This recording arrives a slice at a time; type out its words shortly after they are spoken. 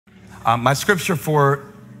My scripture for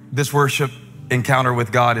this worship encounter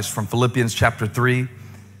with God is from Philippians chapter 3.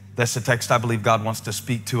 That's the text I believe God wants to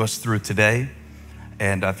speak to us through today.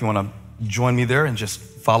 And if you want to join me there and just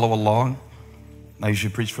follow along. I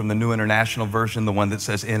usually preach from the New International Version, the one that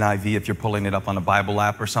says NIV, if you're pulling it up on a Bible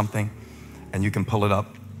app or something, and you can pull it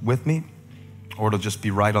up with me, or it'll just be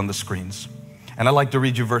right on the screens. And I'd like to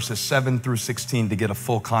read you verses 7 through 16 to get a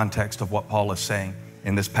full context of what Paul is saying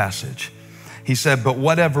in this passage. He said, "But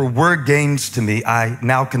whatever were gains to me, I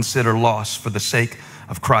now consider loss for the sake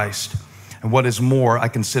of Christ. And what is more, I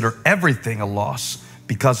consider everything a loss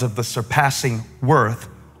because of the surpassing worth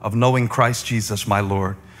of knowing Christ Jesus my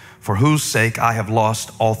Lord, for whose sake I have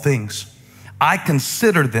lost all things. I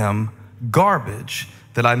consider them garbage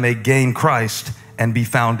that I may gain Christ and be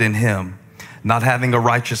found in him, not having a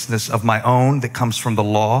righteousness of my own that comes from the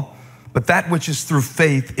law, but that which is through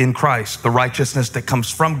faith in Christ, the righteousness that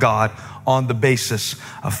comes from God on the basis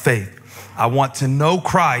of faith. I want to know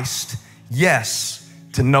Christ, yes,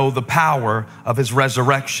 to know the power of his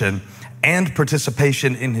resurrection and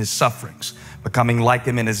participation in his sufferings, becoming like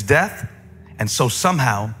him in his death, and so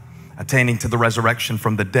somehow attaining to the resurrection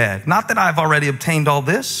from the dead. Not that I've already obtained all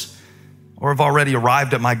this or have already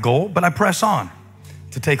arrived at my goal, but I press on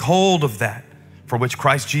to take hold of that for which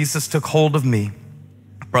Christ Jesus took hold of me.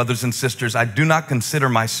 Brothers and sisters, I do not consider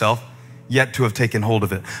myself yet to have taken hold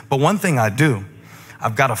of it. But one thing I do,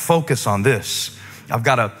 I've got to focus on this. I've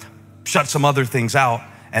got to shut some other things out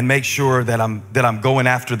and make sure that I'm going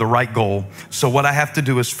after the right goal. So what I have to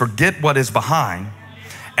do is forget what is behind,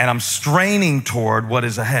 and I'm straining toward what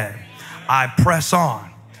is ahead. I press on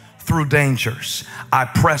through dangers. I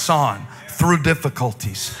press on through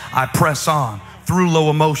difficulties. I press on through low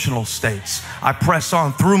emotional states. I press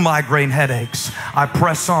on through migraine headaches. I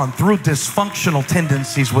press on through dysfunctional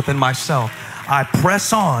tendencies within myself. I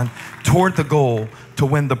press on toward the goal to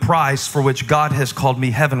win the prize for which God has called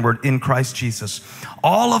me heavenward in Christ Jesus.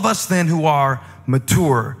 All of us then who are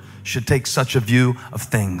mature should take such a view of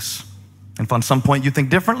things. And if on some point you think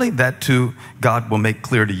differently, that too God will make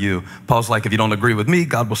clear to you. Paul's like, if you don't agree with me,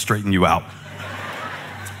 God will straighten you out.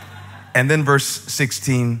 And then verse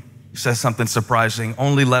 16 says something surprising.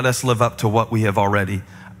 Only let us live up to what we have already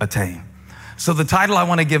attained. So the title I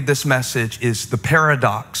want to give this message is The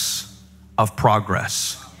Paradox of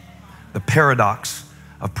Progress. The Paradox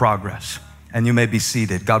of Progress. And you may be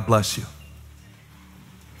seated. God bless you.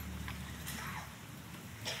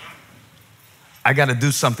 I got to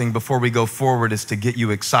do something before we go forward, is to get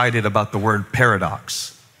you excited about the word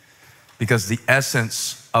paradox, because the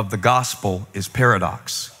essence of the gospel is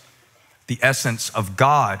paradox. The essence of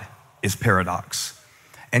God is paradox.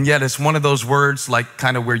 And yet it's one of those words like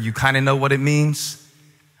kind of where you kind of know what it means.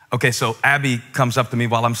 Okay, so Abby comes up to me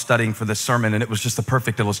while I'm studying for this sermon, and it was just a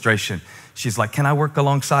perfect illustration. She's like, "Can I work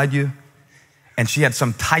alongside you?" And she had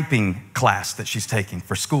some typing class that she's taking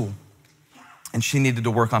for school, and she needed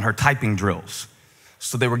to work on her typing drills.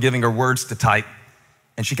 So they were giving her words to type,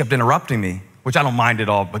 and she kept interrupting me, which I don't mind at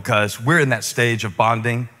all, because we're in that stage of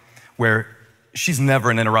bonding where she's never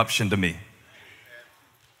an interruption to me.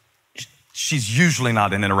 She's usually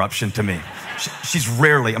not an interruption to me. She's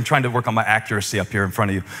rarely, I'm trying to work on my accuracy up here in front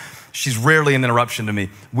of you. She's rarely an interruption to me.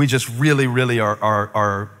 We just really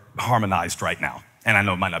are harmonized right now. And I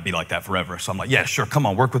know it might not be like that forever. So I'm like, yeah, sure, come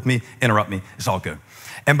on, work with me, interrupt me, it's all good.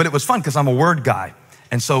 But it was fun because I'm a word guy.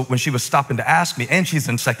 And so when she was stopping to ask me, and she's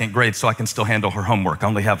in second grade, so I can still handle her homework. I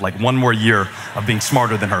only have like one more year of being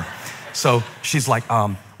smarter than her. So she's like,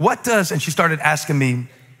 what does, and she started asking me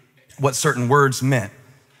what certain words meant.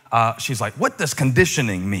 She's like, what does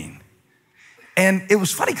conditioning mean? And it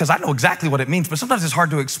was funny because I know exactly what it means, but sometimes it's hard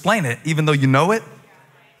to explain it even though you know it.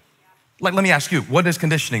 Like, let me ask you, what does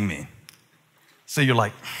conditioning mean? So you're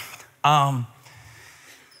like,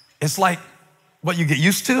 it's like what you get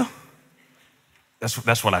used to.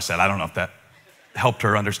 That's what I said. I don't know if that helped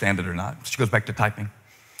her understand it or not. She goes back to typing.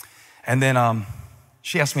 And then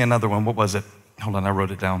she asked me another one. What was it? Hold on, I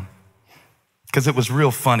wrote it down. Because it was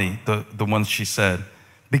real funny, the ones she said.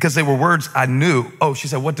 Because they were words I knew. Oh, she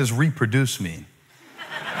said, what does reproduce mean?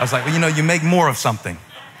 I was like, well, you make more of something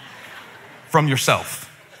from yourself.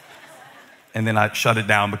 And then I shut it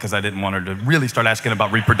down because I didn't want her to really start asking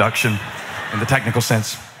about reproduction in the technical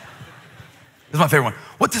sense. This is my favorite one.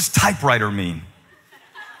 What does typewriter mean?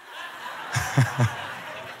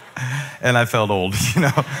 And I felt old,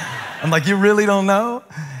 I'm like, you really don't know?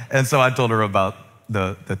 And so I told her about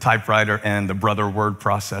the typewriter and the brother word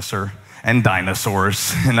processor and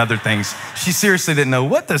dinosaurs and other things. She seriously didn't know,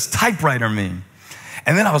 what does typewriter mean?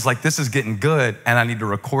 And then I was like, this is getting good, and I need to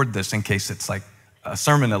record this in case it's like a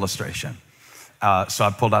sermon illustration. So I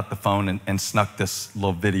pulled out the phone and snuck this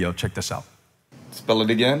little video. Check this out. Spell it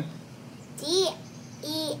again.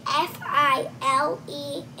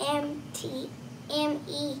 DEFILEMENT,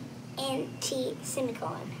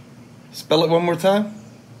 semicolon. Spell it one more time.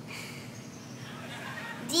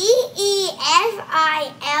 DEFILEMENT,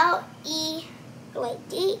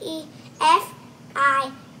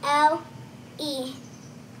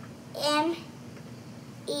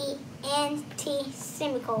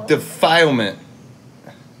 semicolon. Defilement.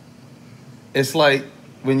 It's like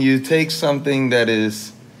when you take something that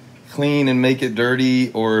is clean and make it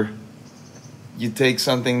dirty, or you take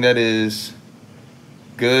something that is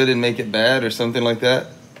good and make it bad, or something like that.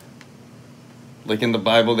 Like in the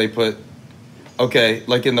Bible, they put,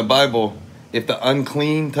 like in the Bible, if the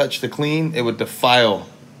unclean touch the clean, it would defile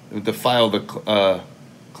the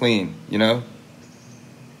clean, you know?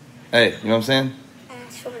 Hey, you know what I'm saying?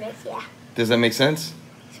 Sort of, yeah. Does that make sense?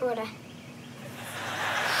 Sort of.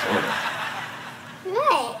 Sort of.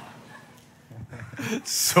 What?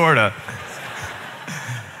 Sort of.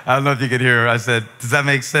 I don't know if you could hear her. I said, does that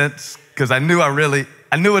make sense? Because I knew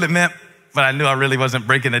what it meant, but I knew I really wasn't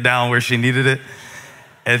breaking it down where she needed it.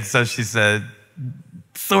 And so she said,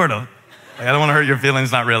 sort of. Like, I don't want to hurt your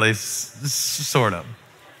feelings, not really, sort of.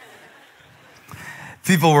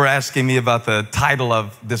 People were asking me about the title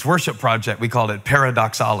of this worship project. We called it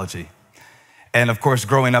Paradoxology. And of course,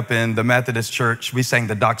 growing up in the Methodist church, we sang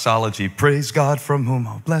the doxology, praise God from whom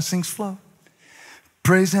all blessings flow.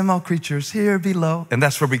 Praise him, all creatures here below. And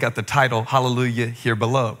that's where we got the title, Hallelujah, here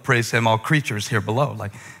below. Praise him, all creatures here below.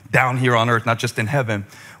 Like down here on earth, not just in heaven.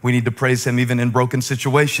 We need to praise him even in broken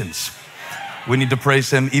situations. We need to praise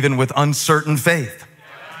him even with uncertain faith.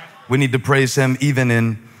 We need to praise him even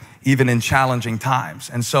in challenging times.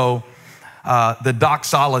 And so the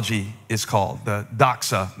doxology is called. The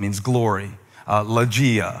doxa means glory.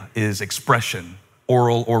 Logia is expression,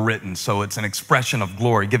 oral or written. So it's an expression of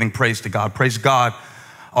glory, giving praise to God. Praise God,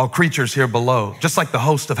 all creatures here below. Just like the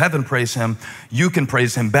host of heaven praise him, you can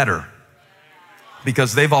praise him better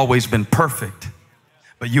because they've always been perfect,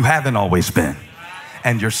 but you haven't always been,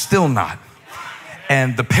 and you're still not.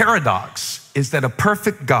 And the paradox is that a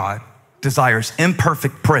perfect God desires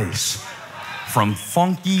imperfect praise from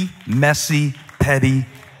funky, messy, petty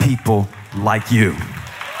people like you.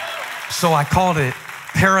 So I called it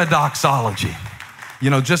paradoxology. You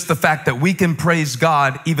know, just the fact that we can praise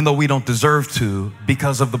God even though we don't deserve to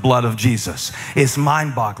because of the blood of Jesus. It's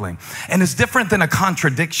mind-boggling. And it's different than a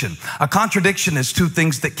contradiction. A contradiction is two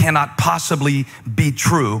things that cannot possibly be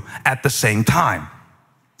true at the same time.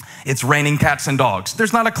 It's raining cats and dogs.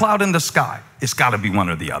 There's not a cloud in the sky. It's got to be one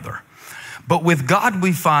or the other. But with God,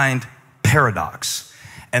 we find paradox.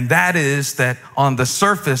 And that is that on the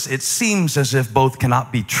surface, it seems as if both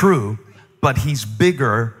cannot be true, but he's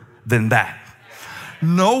bigger than that.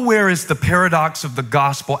 Nowhere is the paradox of the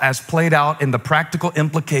gospel as played out in the practical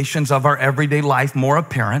implications of our everyday life more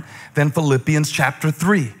apparent than Philippians chapter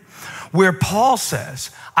 3, where Paul says,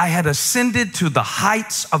 I had ascended to the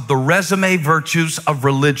heights of the resume virtues of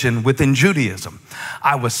religion within Judaism.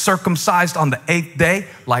 I was circumcised on the 8th day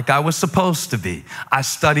like I was supposed to be. I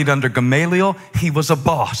studied under Gamaliel. He was a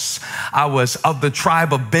boss. I was of the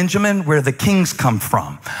tribe of Benjamin, where the kings come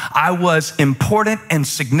from. I was important and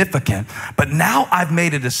significant, but now I've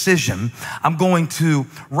made a decision. I'm going to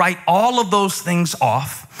write all of those things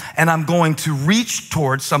off, and I'm going to reach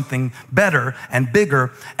towards something better and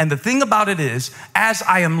bigger. And the thing about it is, as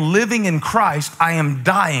I am living in Christ, I am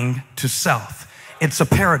dying to self. It's a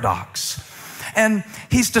paradox. And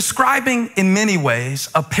he's describing in many ways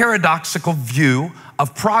a paradoxical view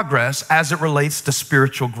of progress as it relates to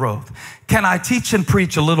spiritual growth. Can I teach and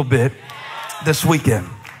preach a little bit this weekend?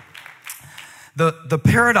 The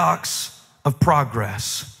paradox of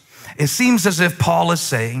progress. It seems as if Paul is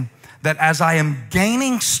saying that as I am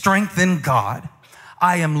gaining strength in God,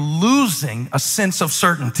 I am losing a sense of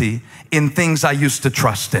certainty in things I used to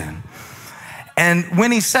trust in. And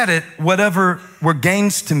when he said it, whatever were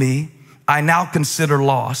gains to me, I now consider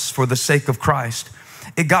loss for the sake of Christ.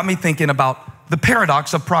 It got me thinking about the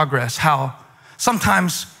paradox of progress, how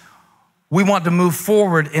sometimes we want to move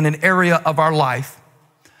forward in an area of our life,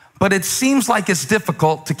 but it seems like it's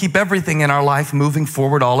difficult to keep everything in our life moving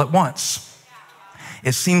forward all at once.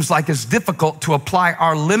 It seems like it's difficult to apply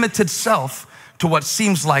our limited self to what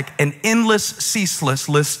seems like an endless, ceaseless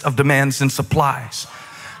list of demands and supplies.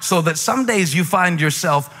 So that some days you find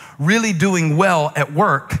yourself really doing well at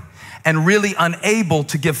work, and really unable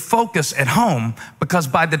to give focus at home, because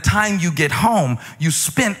by the time you get home, you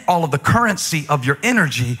spent all of the currency of your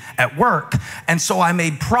energy at work. And so I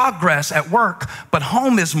made progress at work, but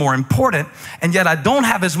home is more important. And yet I don't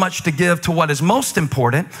have as much to give to what is most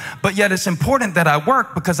important, but yet it's important that I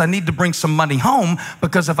work because I need to bring some money home,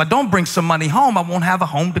 because if I don't bring some money home, I won't have a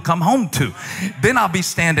home to come home to. Then I'll be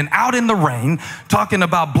standing out in the rain talking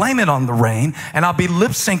about blame it on the rain, and I'll be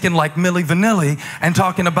lip syncing like Milli Vanilli and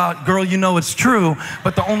talking about, girl, you know it's true,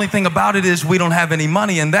 but the only thing about it is we don't have any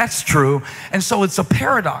money, and that's true. And so it's a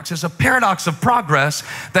paradox. It's a paradox of progress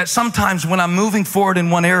that sometimes when I'm moving forward in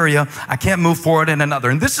one area, I can't move forward in another.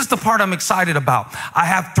 And this is the part I'm excited about. I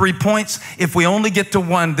have 3 points. If we only get to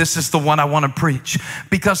one, this is the one I want to preach.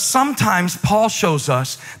 Because sometimes Paul shows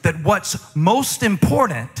us that what's most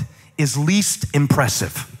important is least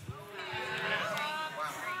impressive.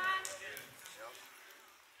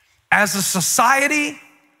 As a society,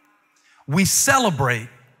 we celebrate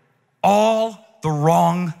all the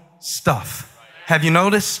wrong stuff. Have you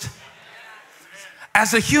noticed?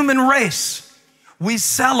 As a human race, we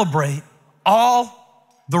celebrate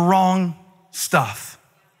all the wrong stuff.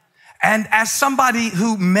 And as somebody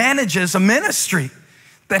who manages a ministry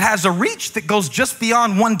that has a reach that goes just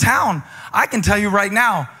beyond one town, I can tell you right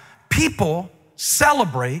now, people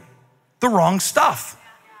celebrate the wrong stuff.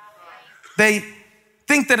 They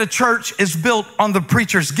think that a church is built on the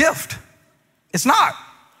preacher's gift. It's not.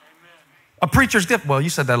 A preacher's gift. Well, you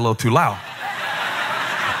said that a little too loud.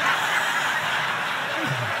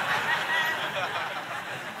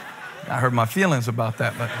 I hurt my feelings about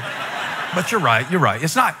that, but you're right.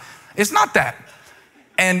 It's not that.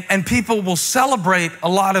 And people will celebrate a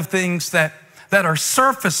lot of things that are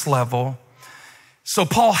surface level. So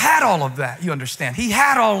Paul had all of that, you understand. He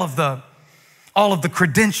had all of the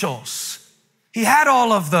credentials. He had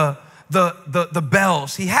all of the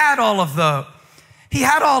bells. He had all of the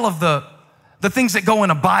things that go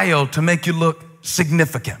in a bio to make you look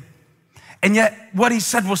significant. And yet what he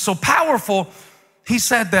said was so powerful. He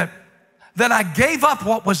said that I gave up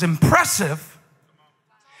what was impressive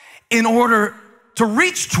in order to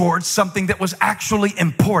reach towards something that was actually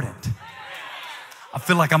important. I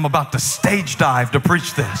feel like I'm about to stage dive to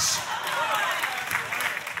preach this.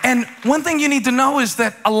 And one thing you need to know is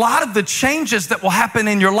that a lot of the changes that will happen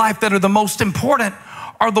in your life that are the most important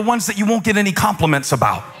are the ones that you won't get any compliments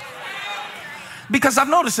about. Because I've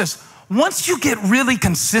noticed this, once you get really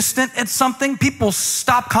consistent at something, people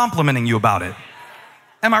stop complimenting you about it.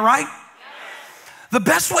 Am I right? The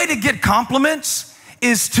best way to get compliments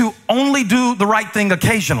is to only do the right thing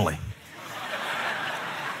occasionally.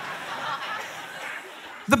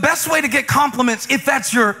 The best way to get compliments, if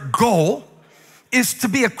that's your goal, is to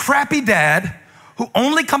be a crappy dad who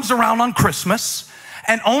only comes around on Christmas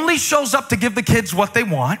and only shows up to give the kids what they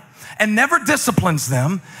want and never disciplines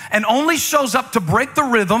them and only shows up to break the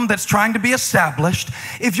rhythm that's trying to be established.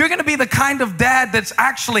 If you're going to be the kind of dad that's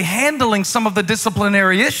actually handling some of the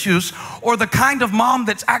disciplinary issues, or the kind of mom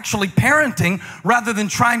that's actually parenting rather than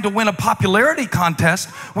trying to win a popularity contest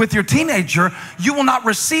with your teenager, you will not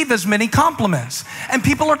receive as many compliments. And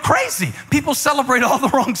people are crazy. People celebrate all the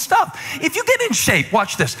wrong stuff. If you get in shape,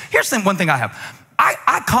 watch this. Here's the one thing I have.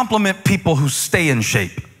 I compliment people who stay in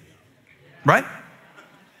shape, right?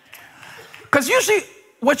 Because usually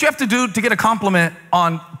what you have to do to get a compliment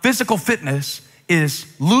on physical fitness is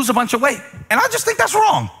lose a bunch of weight. And I just think that's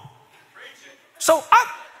wrong. So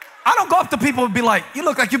I don't go up to people and be like, you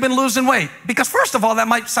look like you've been losing weight. Because first of all, that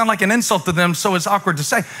might sound like an insult to them, so it's awkward to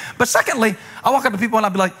say. But secondly, I walk up to people and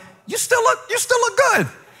I'll be like, you still look good.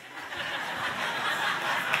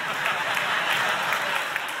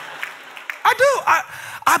 I do.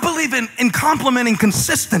 I believe in complimenting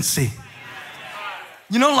consistency.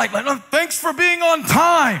 You know, like, oh, thanks for being on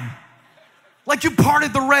time. Like you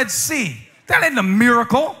parted the Red Sea. That ain't a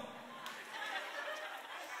miracle.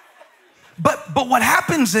 But what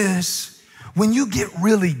happens is when you get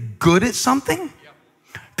really good at something,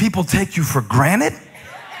 people take you for granted.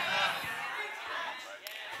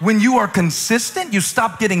 When you are consistent, you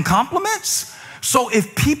stop getting compliments. So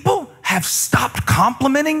if people have stopped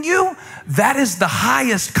complimenting you, that is the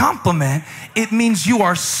highest compliment. It means you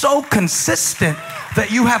are so consistent that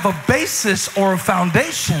you have a basis or a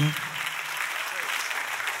foundation,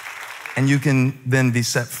 and you can then be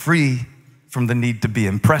set free from the need to be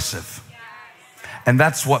impressive. And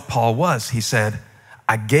that's what Paul was. He said,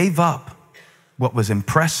 I gave up what was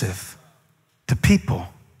impressive to people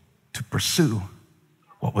to pursue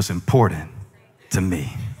what was important to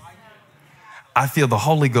me. I feel the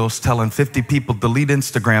Holy Ghost telling 50 people, delete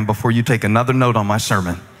Instagram before you take another note on my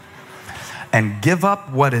sermon. And give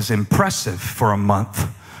up what is impressive for a month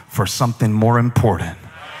for something more important.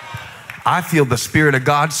 I feel the Spirit of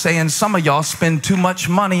God saying some of y'all spend too much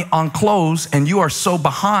money on clothes and you are so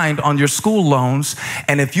behind on your school loans.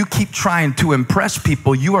 And if you keep trying to impress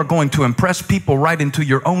people, you are going to impress people right into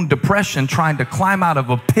your own depression, trying to climb out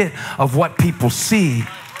of a pit of what people see.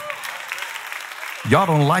 Y'all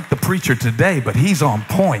don't like the preacher today, but he's on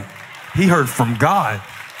point. He heard from God.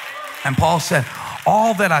 And Paul said,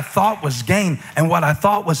 all that I thought was gain and what I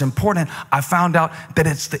thought was important, I found out that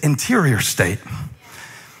it's the interior state.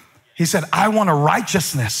 He said, I want a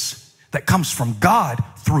righteousness that comes from God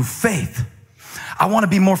through faith. I want to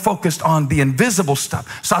be more focused on the invisible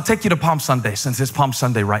stuff. So I'll take you to Palm Sunday, since it's Palm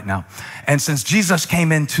Sunday right now. And since Jesus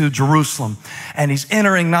came into Jerusalem and he's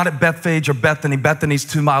entering not at Bethphage or Bethany. Bethany's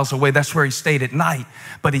 2 miles away. That's where he stayed at night.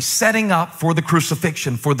 But he's setting up for the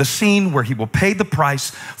crucifixion, for the scene where he will pay the price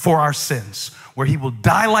for our sins, where he will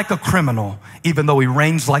die like a criminal, even though he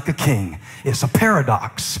reigns like a king. It's a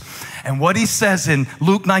paradox. And what he says in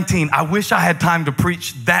Luke 19, I wish I had time to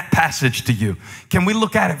preach that passage to you. Can we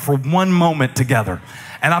look at it for one moment together?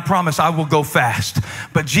 And I promise I will go fast.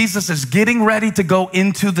 But Jesus is getting ready to go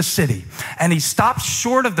into the city. And he stops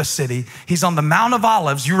short of the city. He's on the Mount of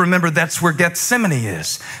Olives. You remember that's where Gethsemane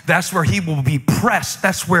is. That's where he will be pressed.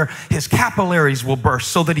 That's where his capillaries will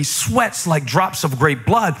burst so that he sweats like drops of great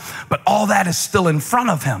blood. But all that is still in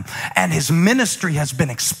front of him. And his ministry has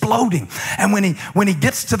been exploding. And when he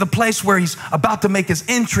gets to the place where he's about to make his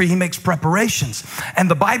entry, he makes preparations.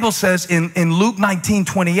 And the Bible says in Luke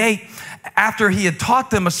 19:28, after he had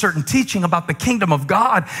taught them a certain teaching about the kingdom of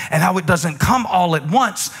God and how it doesn't come all at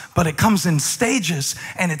once, but it comes in stages,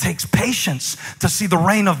 and it takes patience to see the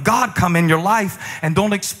reign of God come in your life. And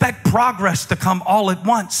don't expect progress to come all at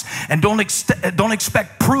once. And don't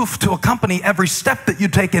expect proof to accompany every step that you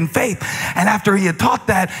take in faith. And after he had taught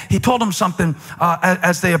that, he told them something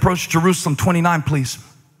as they approached Jerusalem. 29, please.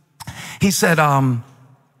 He said,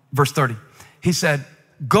 verse 30, he said,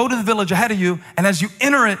 go to the village ahead of you, and as you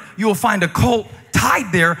enter it, you will find a colt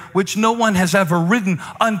tied there, which no one has ever ridden.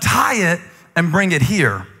 Untie it and bring it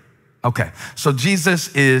here. Okay, so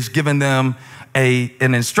Jesus is giving them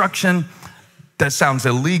an instruction that sounds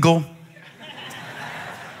illegal.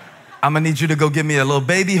 I'm gonna need you to go get me a little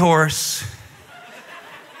baby horse.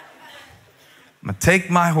 I'm gonna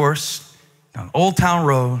take my horse down Old Town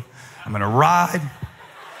Road. I'm gonna ride.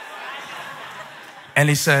 And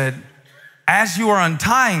he said, as you are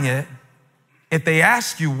untying it, if they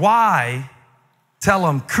ask you why, tell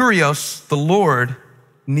them, Kurios, the Lord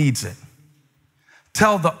needs it.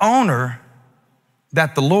 Tell the owner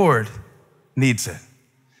that the Lord needs it.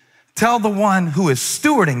 Tell the one who is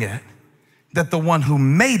stewarding it that the one who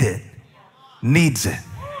made it needs it.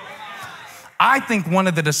 I think one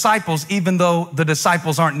of the disciples, even though the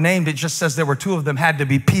disciples aren't named, it just says there were two of them, had to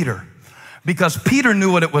be Peter. Because Peter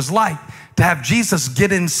knew what it was like to have Jesus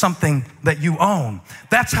get in something that you own.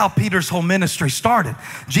 That's how Peter's whole ministry started.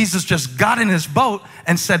 Jesus just got in his boat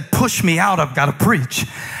and said, push me out, I've got to preach.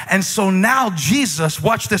 And so now Jesus,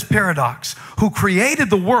 watch this paradox, who created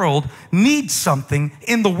the world, needs something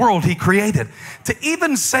in the world he created. To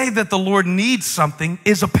even say that the Lord needs something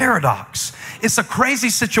is a paradox. It's a crazy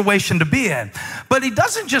situation to be in. But he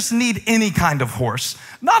doesn't just need any kind of horse,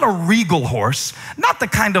 not a regal horse, not the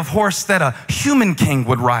kind of horse that a human king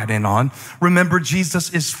would ride in on. Remember,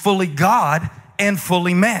 Jesus is fully God and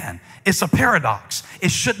fully man. It's a paradox.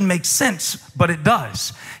 It shouldn't make sense, but it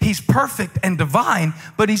does. He's perfect and divine,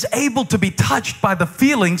 but he's able to be touched by the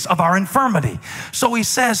feelings of our infirmity. So he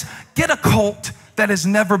says, get a colt that has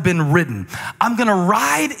never been ridden. I'm going to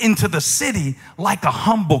ride into the city like a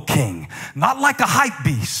humble king, not like a hype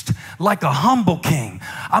beast, like a humble king.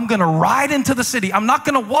 I'm going to ride into the city. I'm not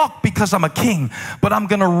going to walk because I'm a king, but I'm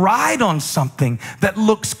going to ride on something that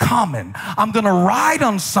looks common. I'm going to ride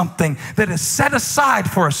on something that is set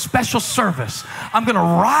aside for a special service. I'm going to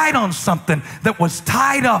ride on something that was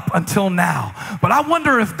tied up until now. But I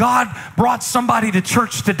wonder if God brought somebody to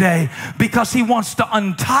church today because he wants to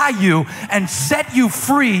untie you and set you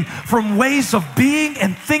free from ways of being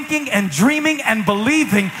and thinking and dreaming and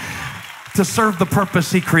believing to serve the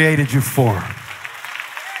purpose he created you for.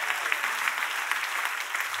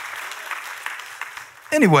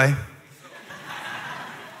 Anyway,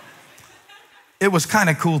 it was kind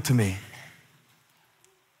of cool to me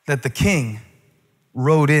that the king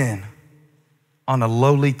rode in on a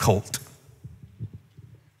lowly colt,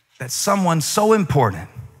 that someone so important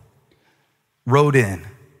rode in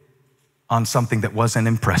on something that wasn't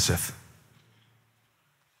impressive.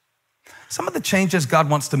 Some of the changes God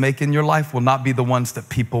wants to make in your life will not be the ones that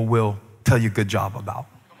people will tell you good job about.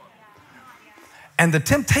 And the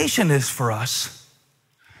temptation is for us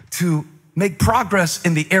to make progress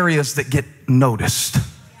in the areas that get noticed.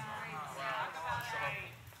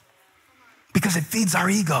 Because it feeds our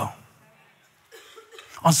ego.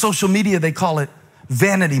 On social media, they call it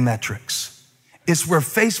vanity metrics. It's where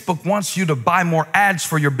Facebook wants you to buy more ads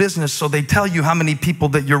for your business, so they tell you how many people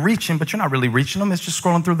that you're reaching, but you're not really reaching them. It's just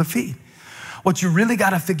scrolling through the feed. What you really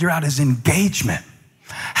got to figure out is engagement.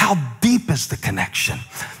 How deep is the connection?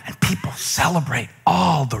 And people celebrate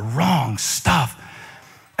all the wrong stuff.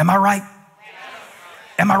 Am I right?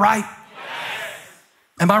 Am I right?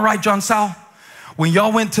 Am I right, John Sal? When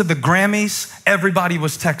y'all went to the Grammys, everybody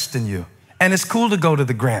was texting you. And it's cool to go to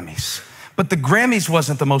the Grammys. But the Grammys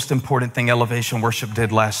wasn't the most important thing Elevation Worship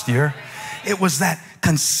did last year. It was that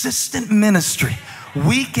consistent ministry,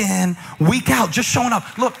 week in, week out, just showing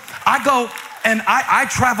up. Look, I go and I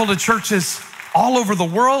travel to churches all over the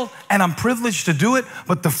world, and I'm privileged to do it.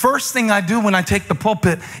 But the first thing I do when I take the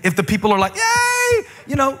pulpit, if the people are like, yay,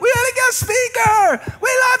 we had a guest speaker. We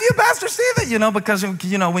love you, Pastor Stephen. Because,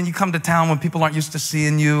 when you come to town, when people aren't used to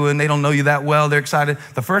seeing you and they don't know you that well, they're excited.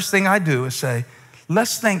 The first thing I do is say,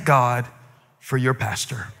 let's thank God for your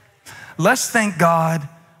pastor. Let's thank God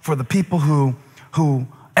for the people who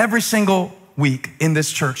every single week in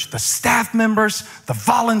this church, the staff members, the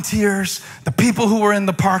volunteers, the people who were in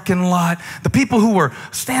the parking lot, the people who were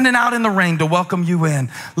standing out in the rain to welcome you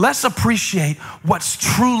in. Let's appreciate what's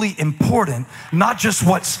truly important, not just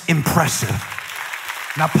what's impressive.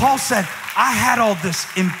 Now, Paul said, I had all this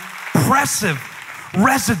impressive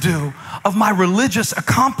residue of my religious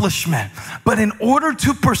accomplishment, but in order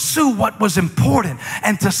to pursue what was important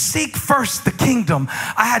and to seek first the kingdom,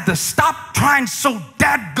 I had to stop trying so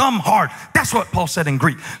dadgum hard. That's what Paul said in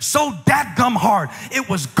Greek. So dadgum hard. It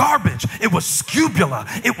was garbage. It was scubula.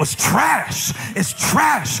 It was trash. It's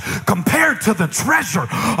trash compared to the treasure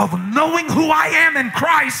of knowing who I am in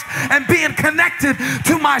Christ and being connected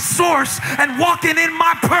to my source and walking in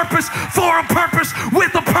my purpose, for a purpose,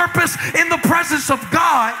 with a purpose, in the presence of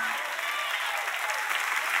God.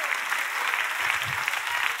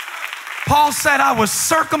 Paul said, I was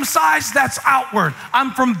circumcised, that's outward.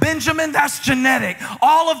 I'm from Benjamin, that's genetic.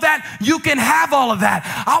 All of that, you can have all of that.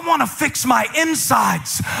 I want to fix my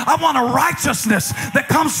insides. I want a righteousness that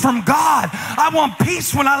comes from God. I want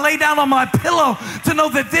peace when I lay down on my pillow to know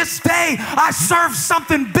that this day I serve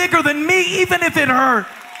something bigger than me, even if it hurt.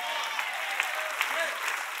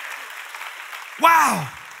 Wow.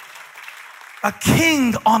 A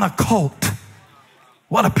king on a colt.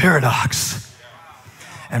 What a paradox.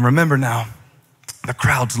 And remember now, the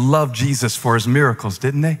crowds loved Jesus for his miracles,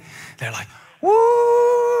 didn't they? They're like,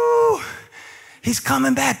 woo, he's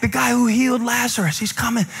coming back. The guy who healed Lazarus, he's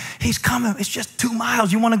coming. He's coming. It's just 2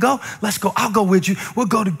 miles. You want to go? Let's go. I'll go with you. We'll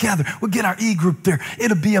go together. We'll get our E-group there.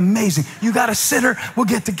 It'll be amazing. You got a sitter? We'll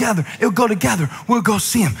get together. It'll go together. We'll go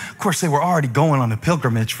see him. Of course, they were already going on a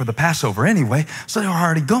pilgrimage for the Passover anyway, so they were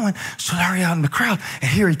already going. So they're already out in the crowd. And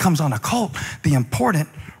here he comes on a colt, the important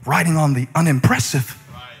riding on the unimpressive.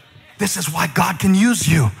 This is why God can use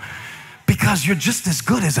you, because you're just as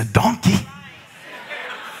good as a donkey.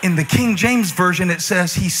 In the King James Version, it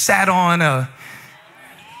says he sat on a,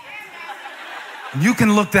 you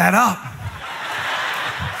can look that up.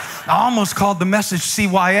 I almost called the message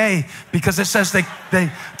CYA because it says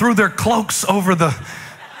they threw their cloaks over the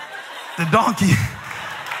donkey.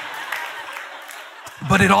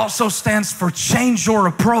 But it also stands for change your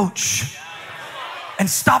approach. And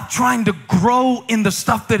stop trying to grow in the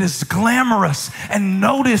stuff that is glamorous and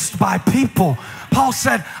noticed by people. Paul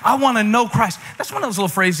said, I want to know Christ. That's one of those little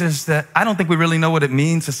phrases that I don't think we really know what it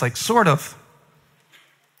means. It's like, sort of.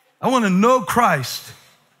 I want to know Christ.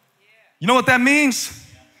 You know what that means?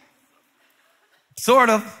 Sort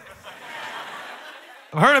of.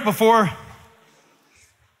 I've heard it before.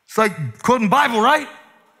 It's like quoting Bible, right?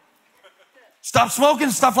 Stop smoking,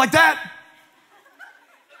 stuff like that.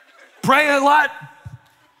 Pray a lot.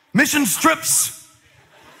 Mission trips.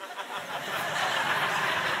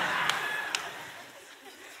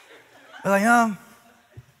 Like,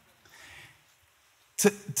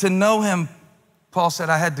 to know him, Paul said,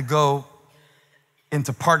 I had to go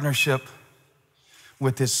into partnership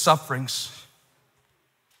with his sufferings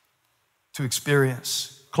to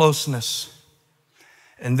experience closeness.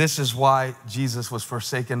 And this is why Jesus was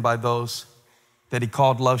forsaken by those that he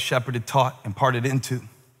called, loved, shepherded, taught, imparted into.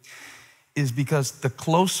 Is because the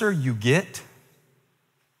closer you get,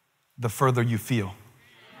 the further you feel.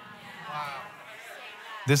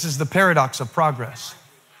 This is the paradox of progress.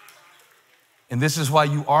 And this is why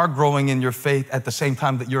you are growing in your faith at the same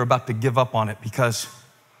time that you're about to give up on it, because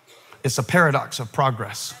it's a paradox of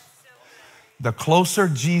progress. The closer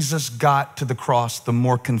Jesus got to the cross, the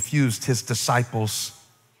more confused his disciples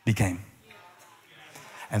became.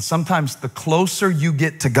 And sometimes the closer you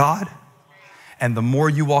get to God and the more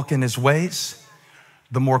you walk in his ways,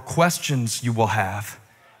 the more questions you will have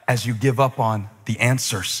as you give up on the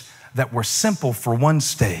answers that were simple for one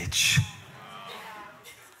stage.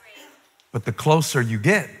 But the closer you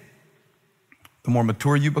get, the more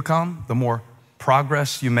mature you become, the more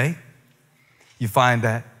progress you make, you find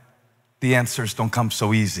that the answers don't come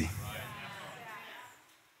so easy.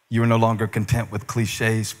 You are no longer content with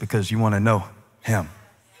cliches because you want to know him.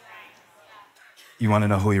 You want to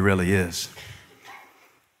know who he really is.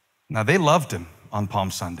 Now, they loved him on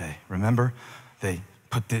Palm Sunday. Remember? They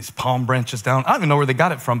put these palm branches down. I don't even know where they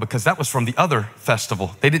got it from because that was from the other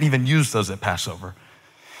festival. They didn't even use those at Passover.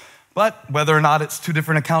 But whether or not it's two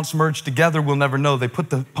different accounts merged together, we'll never know. They put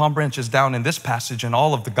the palm branches down in this passage and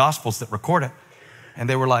all of the Gospels that record it. And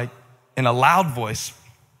they were like, in a loud voice,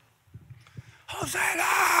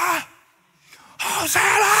 Hosanna!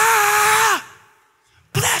 Hosanna!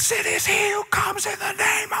 Blessed is he who comes in the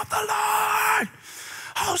name of the Lord.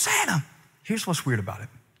 Hosanna. Here's what's weird about it.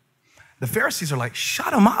 The Pharisees are like,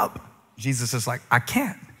 shut them up. Jesus is like, I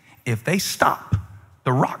can't. If they stop,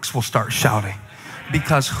 the rocks will start shouting.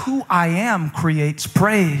 Because who I am creates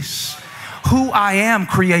praise. Who I am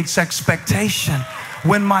creates expectation.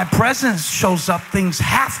 When my presence shows up, things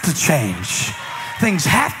have to change. Things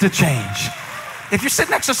have to change. If you're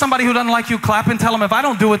sitting next to somebody who doesn't like you, clap and tell them, if I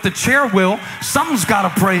don't do it, the chair will. Something's got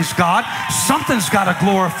to praise God. Something's got to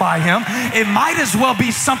glorify him. It might as well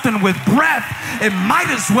be something with breath. It might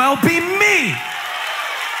as well be me.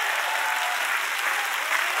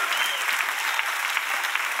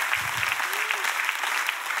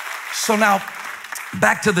 So now,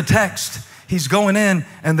 back to the text. He's going in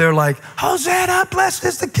and they're like, Hosanna, blessed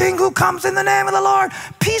is the King who comes in the name of the Lord.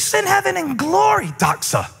 Peace in heaven and glory.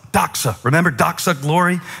 Doxa. Doxa. Remember doxa,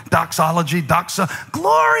 glory, doxology, doxa,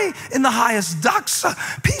 glory in the highest, doxa,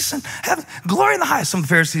 peace in heaven, glory in the highest. Some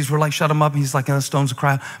Pharisees were like, shut him up. He's like, the stones will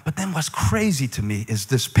cry out. But then what's crazy to me is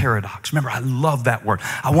this paradox. Remember, I love that word.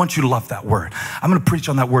 I want you to love that word. I'm going to preach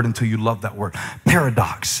on that word until you love that word.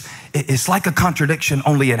 Paradox. It's like a contradiction,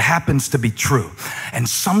 only it happens to be true. And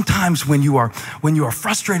sometimes when you are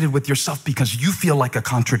frustrated with yourself because you feel like a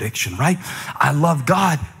contradiction, right? I love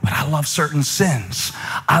God, but I love certain sins.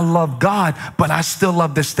 I love God, but I still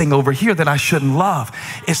love this thing over here that I shouldn't love.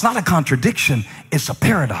 It's not a contradiction, it's a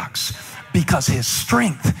paradox. Because his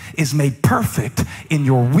strength is made perfect in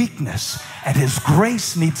your weakness, and his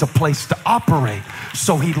grace needs a place to operate.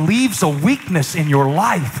 So he leaves a weakness in your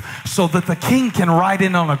life so that the king can ride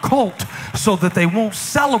in on a colt, so that they won't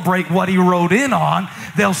celebrate what he rode in on.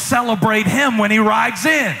 They'll celebrate him when he rides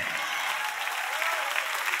in.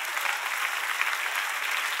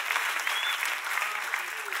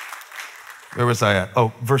 Where was I at?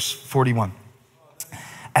 Oh, verse 41.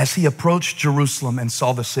 As he approached Jerusalem and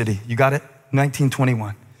saw the city, you got it?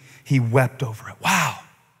 1921. He wept over it. Wow.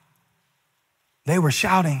 They were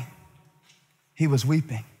shouting. He was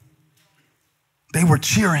weeping. They were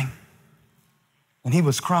cheering. And he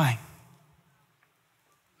was crying.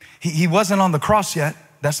 He wasn't on the cross yet.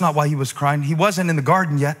 That's not why he was crying. He wasn't in the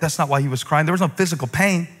garden yet. That's not why he was crying. There was no physical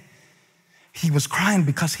pain. He was crying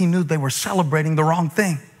because he knew they were celebrating the wrong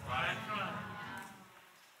thing.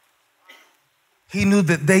 He knew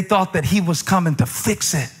that they thought that he was coming to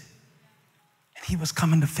fix it. And he was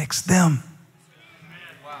coming to fix them.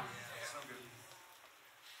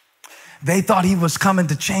 They thought he was coming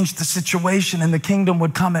to change the situation and the kingdom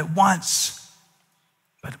would come at once.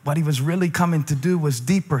 But what he was really coming to do was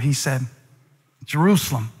deeper. He said,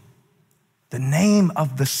 Jerusalem, the name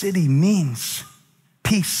of the city means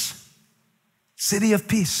peace. City of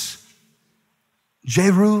peace.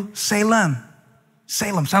 Jerusalem.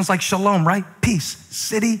 Salem sounds like shalom, right? Peace,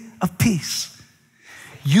 city of peace.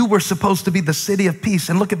 You were supposed to be the city of peace.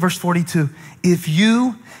 And look at verse 42. If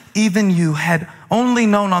you, even you, had only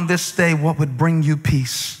known on this day what would bring you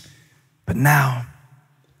peace, but now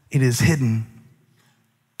it is hidden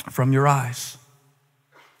from your eyes.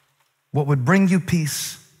 What would bring you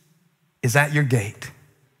peace is at your gate,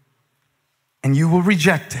 and you will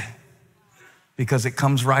reject it because it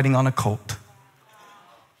comes riding on a colt,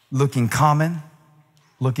 looking common,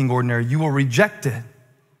 looking ordinary. You will reject it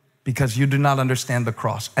because you do not understand the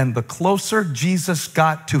cross. And the closer Jesus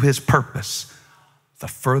got to his purpose, the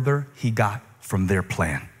further he got from their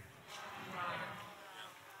plan.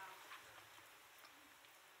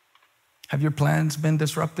 Have your plans been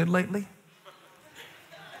disrupted lately?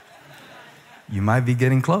 You might be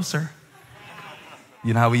getting closer.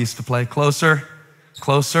 You know how we used to play closer,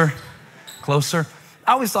 closer, closer?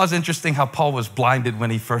 I always thought it was interesting how Paul was blinded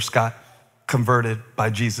when he first got converted by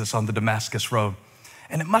Jesus on the Damascus road.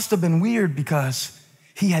 And it must have been weird because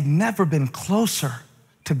he had never been closer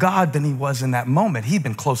to God than he was in that moment. He'd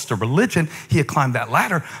been close to religion. He had climbed that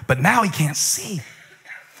ladder, but now he can't see.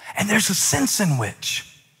 And there's a sense in which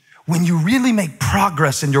when you really make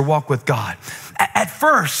progress in your walk with God, at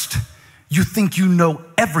first you think you know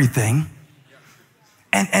everything.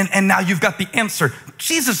 And now you've got the answer.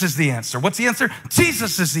 Jesus is the answer. What's the answer?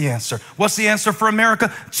 Jesus is the answer. What's the answer for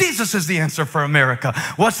America? Jesus is the answer for America.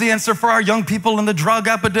 What's the answer for our young people in the drug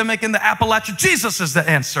epidemic in the Appalachia? Jesus is the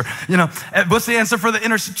answer. What's the answer for the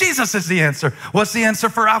inner city? Jesus is the answer. What's the answer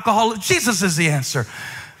for alcohol? Jesus is the answer.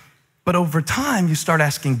 But over time, you start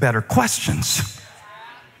asking better questions.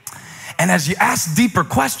 And as you ask deeper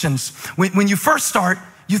questions, when you first start,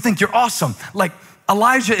 you think you're awesome. Like,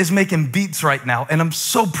 Elijah is making beats right now, and I'm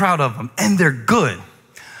so proud of them, and they're good.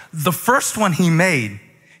 The first one he made,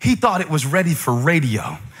 he thought it was ready for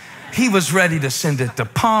radio. He was ready to send it to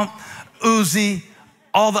Pump, Uzi,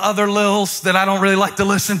 all the other Lils that I don't really like to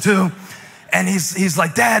listen to. And he's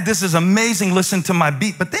like, Dad, this is amazing, listen to my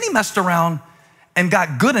beat. But then he messed around and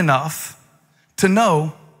got good enough to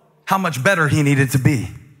know how much better he needed to be.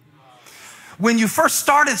 When you first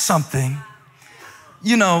started something,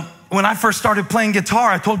 when I first started playing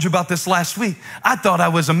guitar, I told you about this last week, I thought I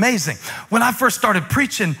was amazing. When I first started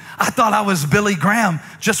preaching, I thought I was Billy Graham,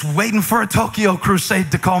 just waiting for a Tokyo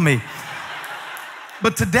crusade to call me.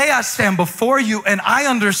 But today I stand before you and I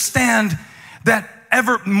understand that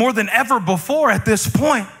more than ever before at this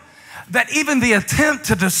point, that even the attempt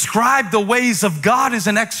to describe the ways of God is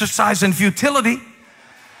an exercise in futility.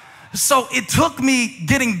 So it took me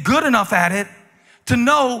getting good enough at it to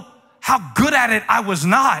know how good at it I was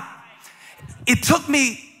not. It took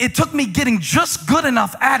me getting just good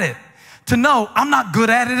enough at it to know I'm not good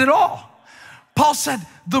at it at all. Paul said,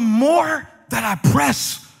 the more that I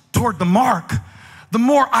press toward the mark, the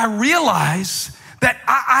more I realize that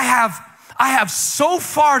I have so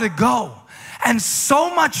far to go and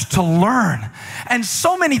so much to learn and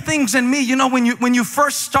so many things in me. When you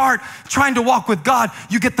first start trying to walk with God,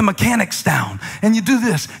 you get the mechanics down and you do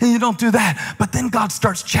this and you don't do that. But then God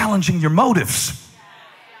starts challenging your motives.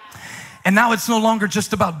 And now it's no longer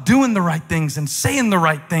just about doing the right things and saying the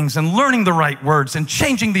right things and learning the right words and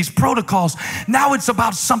changing these protocols. Now it's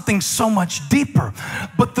about something so much deeper.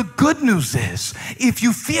 But the good news is, if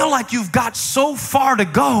you feel like you've got so far to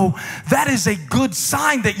go, that is a good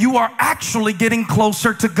sign that you are actually getting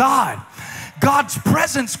closer to God. God's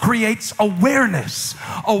presence creates awareness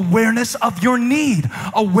of your need,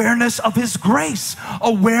 awareness of His grace,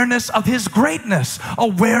 awareness of His greatness,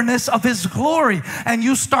 awareness of His glory. And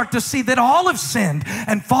you start to see that all have sinned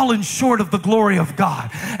and fallen short of the glory of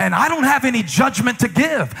God. And I don't have any judgment to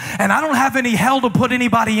give, and I don't have any hell to put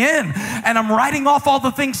anybody in. And I'm writing off all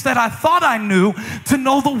the things that I thought I knew to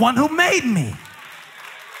know the one who made me.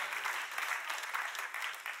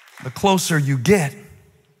 The closer you get,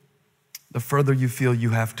 the further you feel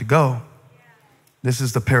you have to go. This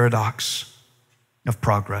is the paradox of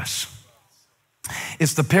progress.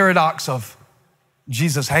 It's the paradox of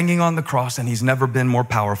Jesus hanging on the cross, and He's never been more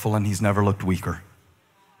powerful and He's never looked weaker.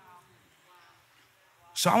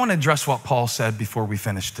 So I want to address what Paul said before we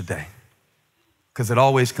finish today, because it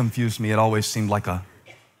always confused me. It always seemed like a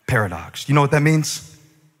paradox. You know what that means?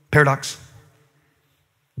 Paradox?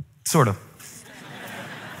 Sort of.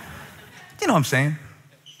 You know what I'm saying?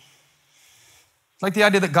 Like the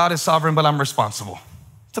idea that God is sovereign, but I'm responsible.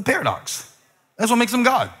 It's a paradox. That's what makes Him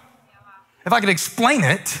God. If I could explain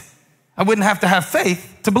it, I wouldn't have to have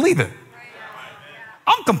faith to believe it.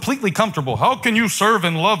 I'm completely comfortable. How can you serve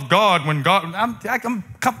and love God when God, I'm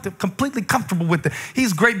completely comfortable with it.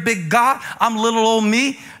 He's great big God. I'm little old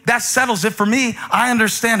me. That settles it for me. I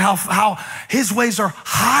understand how His ways are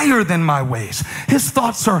higher than my ways. His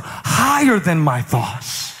thoughts are higher than my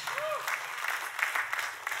thoughts.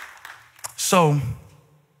 So,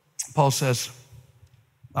 Paul says,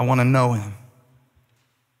 I want to know Him.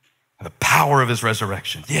 The power of His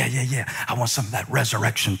resurrection. Yeah. I want some of that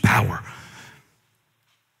resurrection power.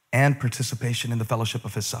 And participation in the fellowship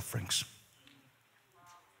of His sufferings.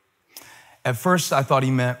 At first, I thought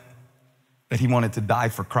he meant that he wanted to die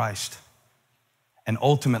for Christ. And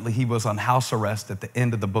ultimately, he was on house arrest at the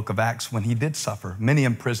end of the book of Acts when he did suffer many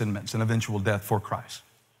imprisonments and eventual death for Christ,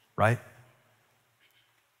 right?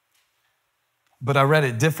 But I read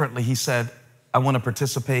it differently. He said, I want to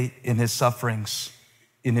participate in His sufferings,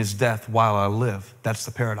 in His death while I live. That's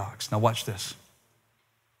the paradox. Now watch this.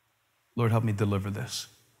 Lord, help me deliver this.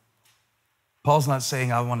 Paul's not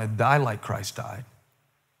saying I want to die like Christ died.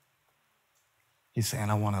 He's saying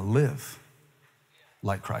I want to live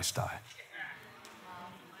like Christ died.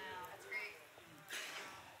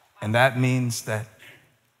 And that means that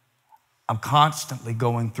I'm constantly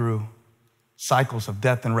going through cycles of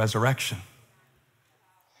death and resurrection.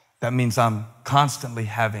 That means I'm constantly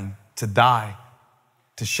having to die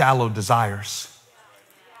to shallow desires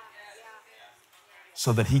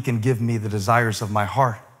so that he can give me the desires of my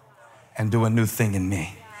heart and do a new thing in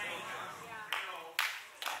me.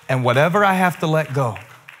 And whatever I have to let go,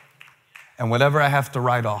 and whatever I have to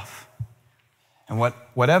write off, and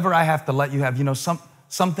whatever I have to let you have,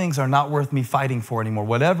 some things are not worth me fighting for anymore.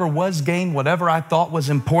 Whatever was gained, whatever I thought was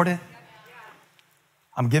important,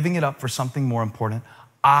 I'm giving it up for something more important.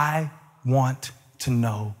 I want to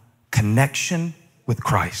know connection with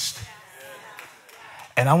Christ.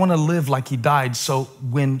 And I want to live like he died, so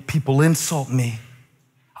when people insult me,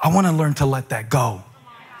 I want to learn to let that go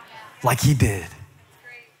like he did.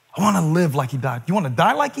 I want to live like he died. You want to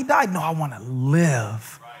die like he died? No, I want to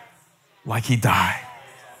live like he died.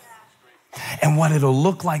 And what it'll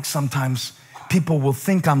look like sometimes, people will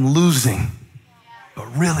think I'm losing, but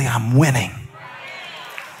really I'm winning.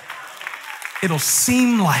 It'll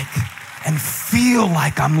seem like and feel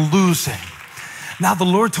like I'm losing. Now, the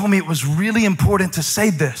Lord told me it was really important to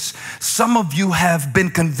say this. Some of you have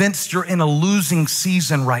been convinced you're in a losing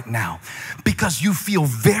season right now because you feel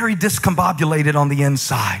very discombobulated on the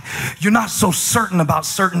inside. You're not so certain about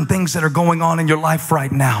certain things that are going on in your life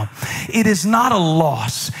right now. It is not a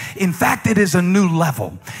loss. In fact, it is a new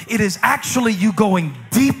level. It is actually you going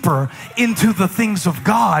deeper into the things of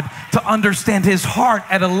God to understand his heart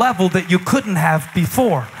at a level that you couldn't have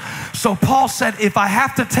before. So Paul said, if I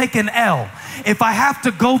have to take an L, if I have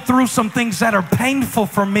to go through some things that are painful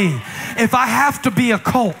for me, if I have to be a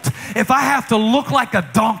colt, if I have to look like a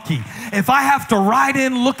donkey, if I have to ride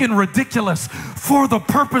in looking ridiculous for the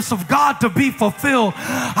purpose of God to be fulfilled,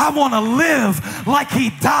 I want to live like he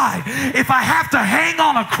died. If I have to hang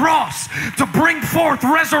on a cross to bring forth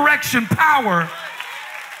resurrection power,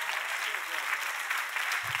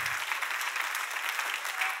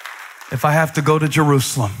 if I have to go to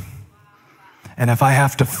Jerusalem, and if I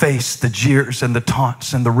have to face the jeers and the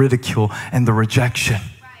taunts and the ridicule and the rejection,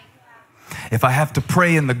 if I have to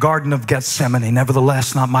pray in the Garden of Gethsemane,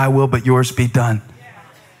 nevertheless, not my will, but yours be done,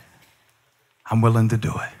 I'm willing to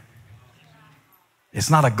do it. It's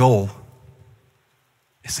not a goal.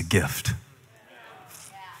 It's a gift.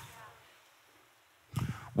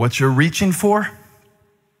 What you're reaching for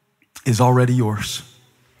is already yours.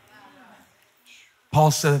 Paul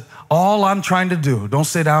said, all I'm trying to do, don't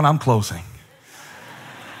sit down, I'm closing,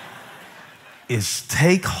 is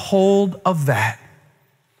take hold of that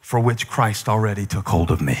for which Christ already took hold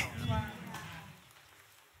of me.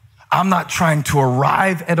 I'm not trying to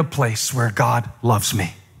arrive at a place where God loves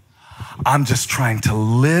me. I'm just trying to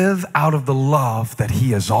live out of the love that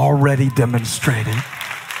he has already demonstrated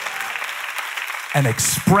and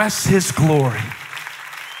express his glory.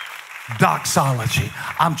 Doxology.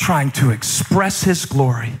 I'm trying to express his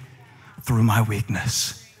glory through my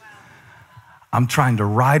weakness. I'm trying to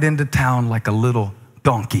ride into town like a little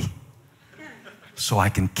donkey so I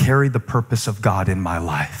can carry the purpose of God in my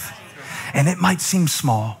life. And it might seem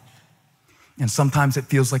small, and sometimes it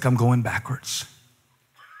feels like I'm going backwards.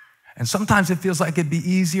 And sometimes it feels like it'd be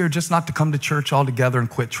easier just not to come to church altogether and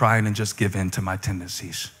quit trying and just give in to my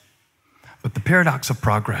tendencies. But the paradox of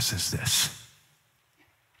progress is this.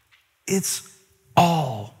 It's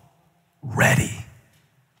already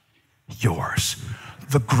yours.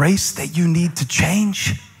 The grace that you need to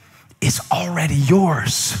change is already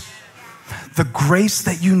yours. The grace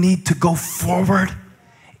that you need to go forward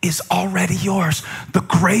is already yours. The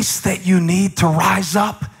grace that you need to rise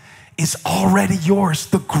up is already yours.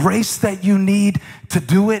 The grace that you need to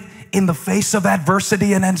do it in the face of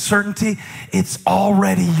adversity and uncertainty, it's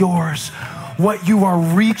already yours. What you are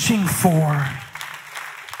reaching for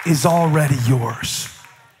is already yours.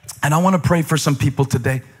 And I want to pray for some people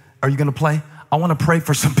today. Are you going to play? I want to pray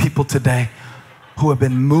for some people today who have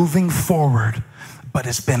been moving forward, but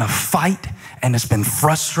it's been a fight and it's been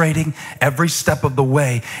frustrating every step of the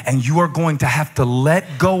way. And you are going to have to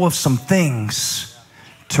let go of some things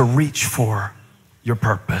to reach for your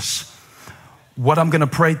purpose. What I'm going to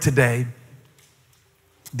pray today,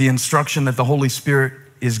 the instruction that the Holy Spirit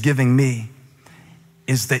is giving me,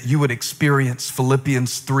 is that you would experience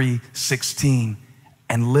Philippians 3:16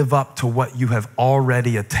 and live up to what you have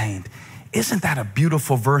already attained. Isn't that a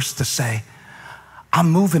beautiful verse to say, I'm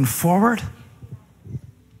moving forward,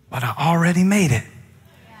 but I already made it.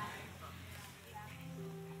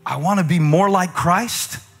 I want to be more like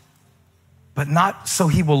Christ, but not so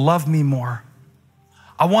he will love me more.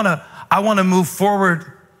 I want to move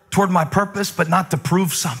forward toward my purpose, but not to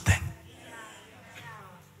prove something.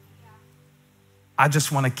 I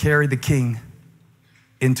just want to carry the King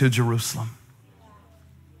into Jerusalem.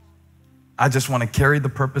 I just want to carry the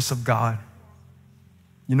purpose of God.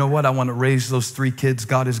 You know what? I want to raise those 3 kids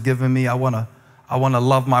God has given me. I want to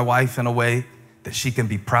love my wife in a way that she can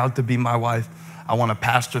be proud to be my wife. I want to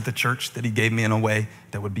pastor the church that he gave me in a way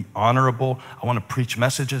that would be honorable. I want to preach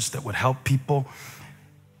messages that would help people.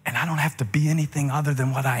 And I don't have to be anything other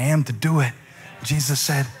than what I am to do it. Jesus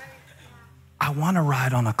said, I want to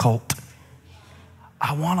ride on a colt.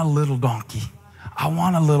 I want a little donkey. I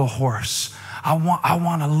want a little horse. I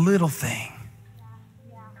want a little thing.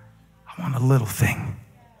 I want a little thing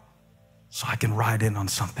so I can ride in on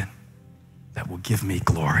something that will give me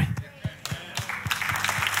glory.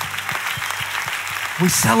 We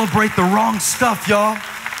celebrate the wrong stuff, y'all.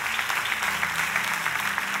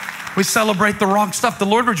 We celebrate the wrong stuff. The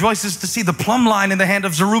Lord rejoices to see the plumb line in the hand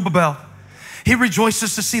of Zerubbabel. He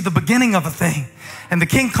rejoices to see the beginning of a thing. And the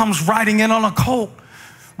king comes riding in on a colt.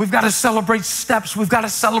 We've got to celebrate steps. We've got to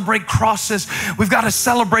celebrate crosses. We've got to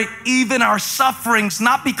celebrate even our sufferings,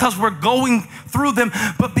 not because we're going through them,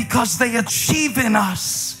 but because they achieve in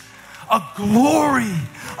us a glory,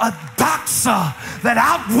 a doxa that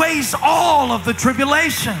outweighs all of the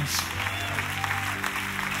tribulations.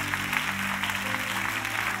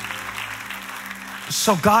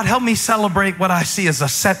 So God, help me celebrate what I see as a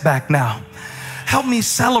setback now. Help me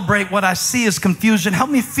celebrate what I see as confusion. Help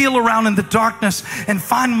me feel around in the darkness and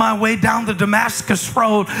find my way down the Damascus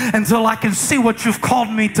road until I can see what you've called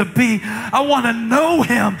me to be. I want to know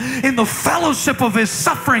him in the fellowship of his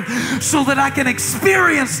suffering so that I can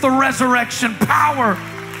experience the resurrection power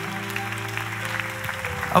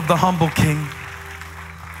of the humble King,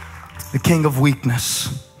 the King of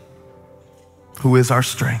weakness, who is our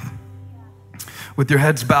strength. With your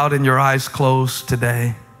heads bowed and your eyes closed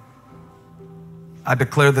today, I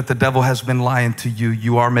declare that the devil has been lying to you.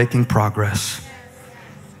 You are making progress.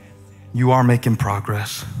 You are making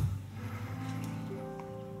progress.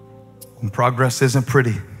 And progress isn't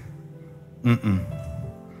pretty.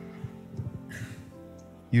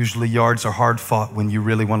 Usually yards are hard fought when you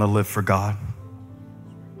really want to live for God.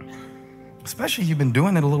 Especially if you've been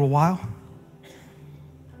doing it a little while.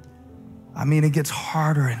 I mean, it gets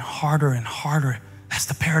harder and harder and harder. That's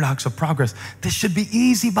the paradox of progress. This should be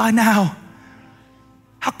easy by now.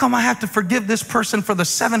 How come I have to forgive this person for the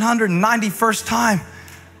 791st time?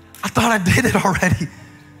 I thought I did it already.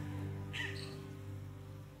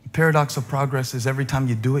 The paradox of progress is every time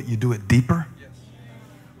you do it deeper.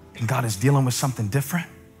 And God is dealing with something different.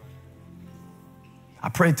 I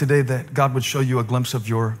pray today that God would show you a glimpse of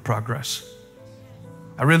your progress.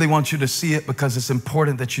 I really want you to see it because it's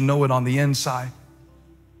important that you know it on the inside.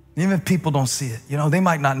 Even if people don't see it, they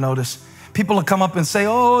might not notice. People will come up and say,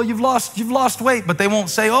 oh, you've lost weight, but they won't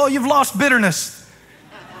say, oh, you've lost bitterness.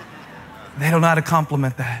 They don't know how to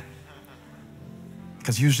compliment that.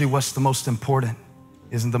 Because usually what's the most important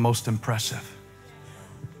isn't the most impressive.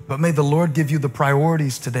 But may the Lord give you the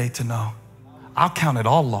priorities today to know, I'll count it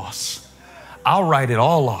all loss. I'll write it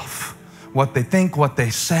all off. What they think, what they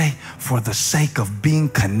say, for the sake of being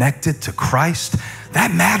connected to Christ,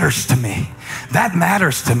 that matters to me. That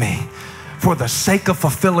matters to me. For the sake of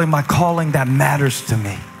fulfilling my calling, that matters to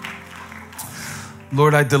me.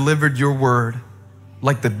 Lord, I delivered your word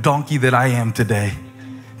like the donkey that I am today.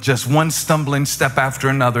 Just one stumbling step after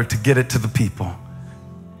another to get it to the people.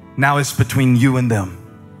 Now it's between you and them.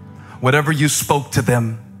 Whatever you spoke to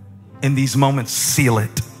them in these moments, seal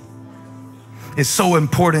it. It's so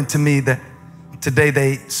important to me that today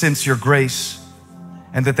they sense your grace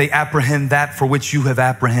and that they apprehend that for which you have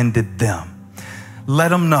apprehended them. Let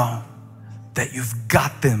them know that you've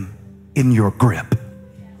got them in your grip,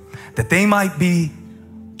 that they might be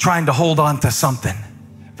trying to hold on to something,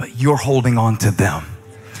 but you're holding on to them,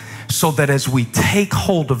 so that as we take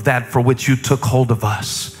hold of that for which you took hold of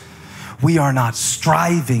us, we are not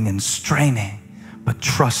striving and straining, but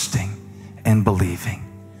trusting and believing.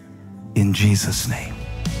 In Jesus' name.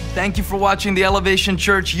 Thank you for watching the Elevation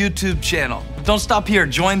Church YouTube channel. But don't stop here.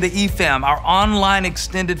 Join the eFam, our online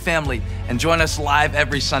extended family, and join us live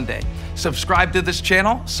every Sunday. Subscribe to this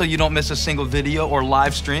channel so you don't miss a single video or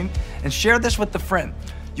live stream, and share this with a friend.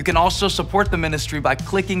 You can also support the ministry by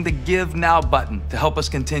clicking the Give Now button to help us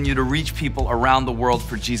continue to reach people around the world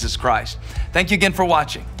for Jesus Christ. Thank you again for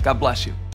watching. God bless you.